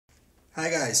Hi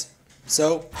guys,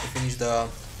 so I finished the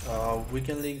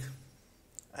weekend league.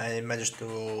 I managed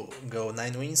to go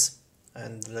 9 wins,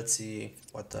 and let's see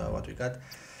what we got.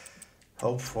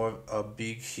 Hope for a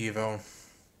big hero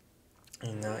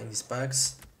in these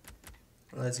packs.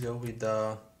 Let's go with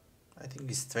the, I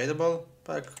think it's tradable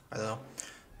pack. I don't know.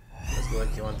 Let's go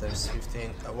 81 times 15.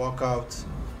 A walkout,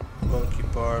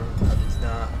 goalkeeper,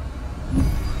 Argentina,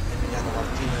 Emiliano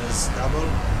Martinez, double,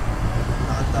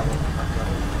 not double.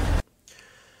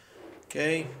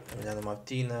 Okay, Emiliano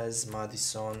Martinez,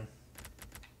 Madison.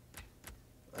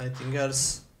 Anything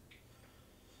else?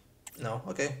 No,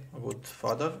 okay, a good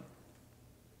fodder.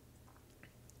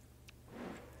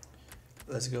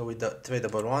 Let's go with the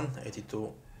tradable one,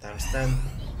 82 times 10.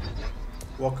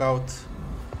 Walkout,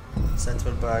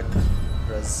 central back,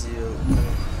 Brazil.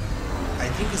 I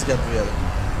think it's Gabriel.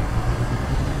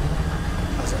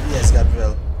 Also, yes,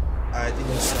 Gabriel. I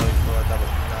didn't saw it for a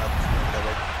double, not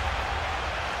double.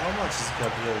 How much is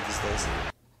Gabriel these days?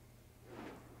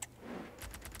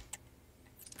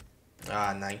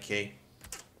 9k.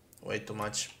 Way too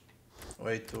much.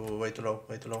 Way too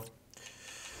low.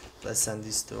 Let's send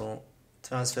this to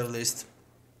transfer list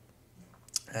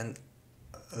and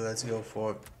let's go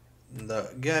for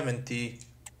the guarantee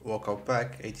walkout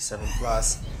pack, 87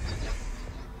 plus.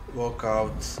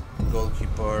 Walkout,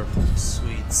 goalkeeper,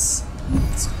 Sweets,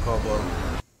 it's Cobble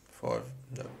for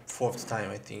the 4th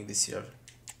time I think this year.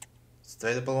 It's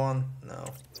tradable one? No.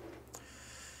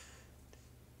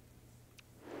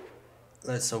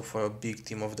 Let's hope for a big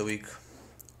team of the week.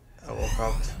 A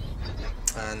walkout,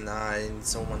 and I need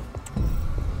someone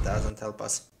doesn't help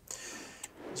us.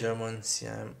 German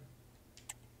CM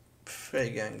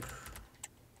Freigang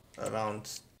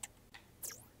around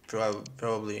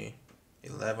probably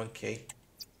 11k.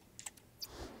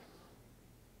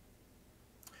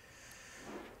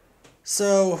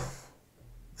 So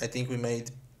I think we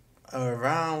made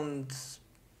around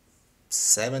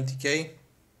 70k.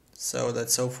 So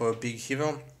let's hope for a big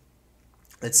hero.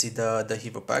 Let's see the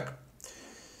hero pack.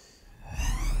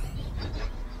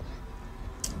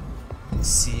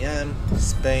 CM,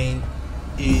 Spain,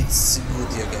 it's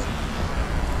Goody again.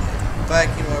 I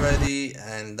packed him already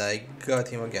and I got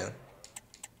him again.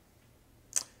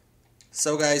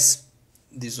 So guys,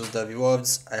 these were the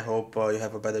rewards. I hope you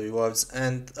have a better rewards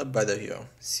and a better hero.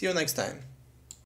 See you next time.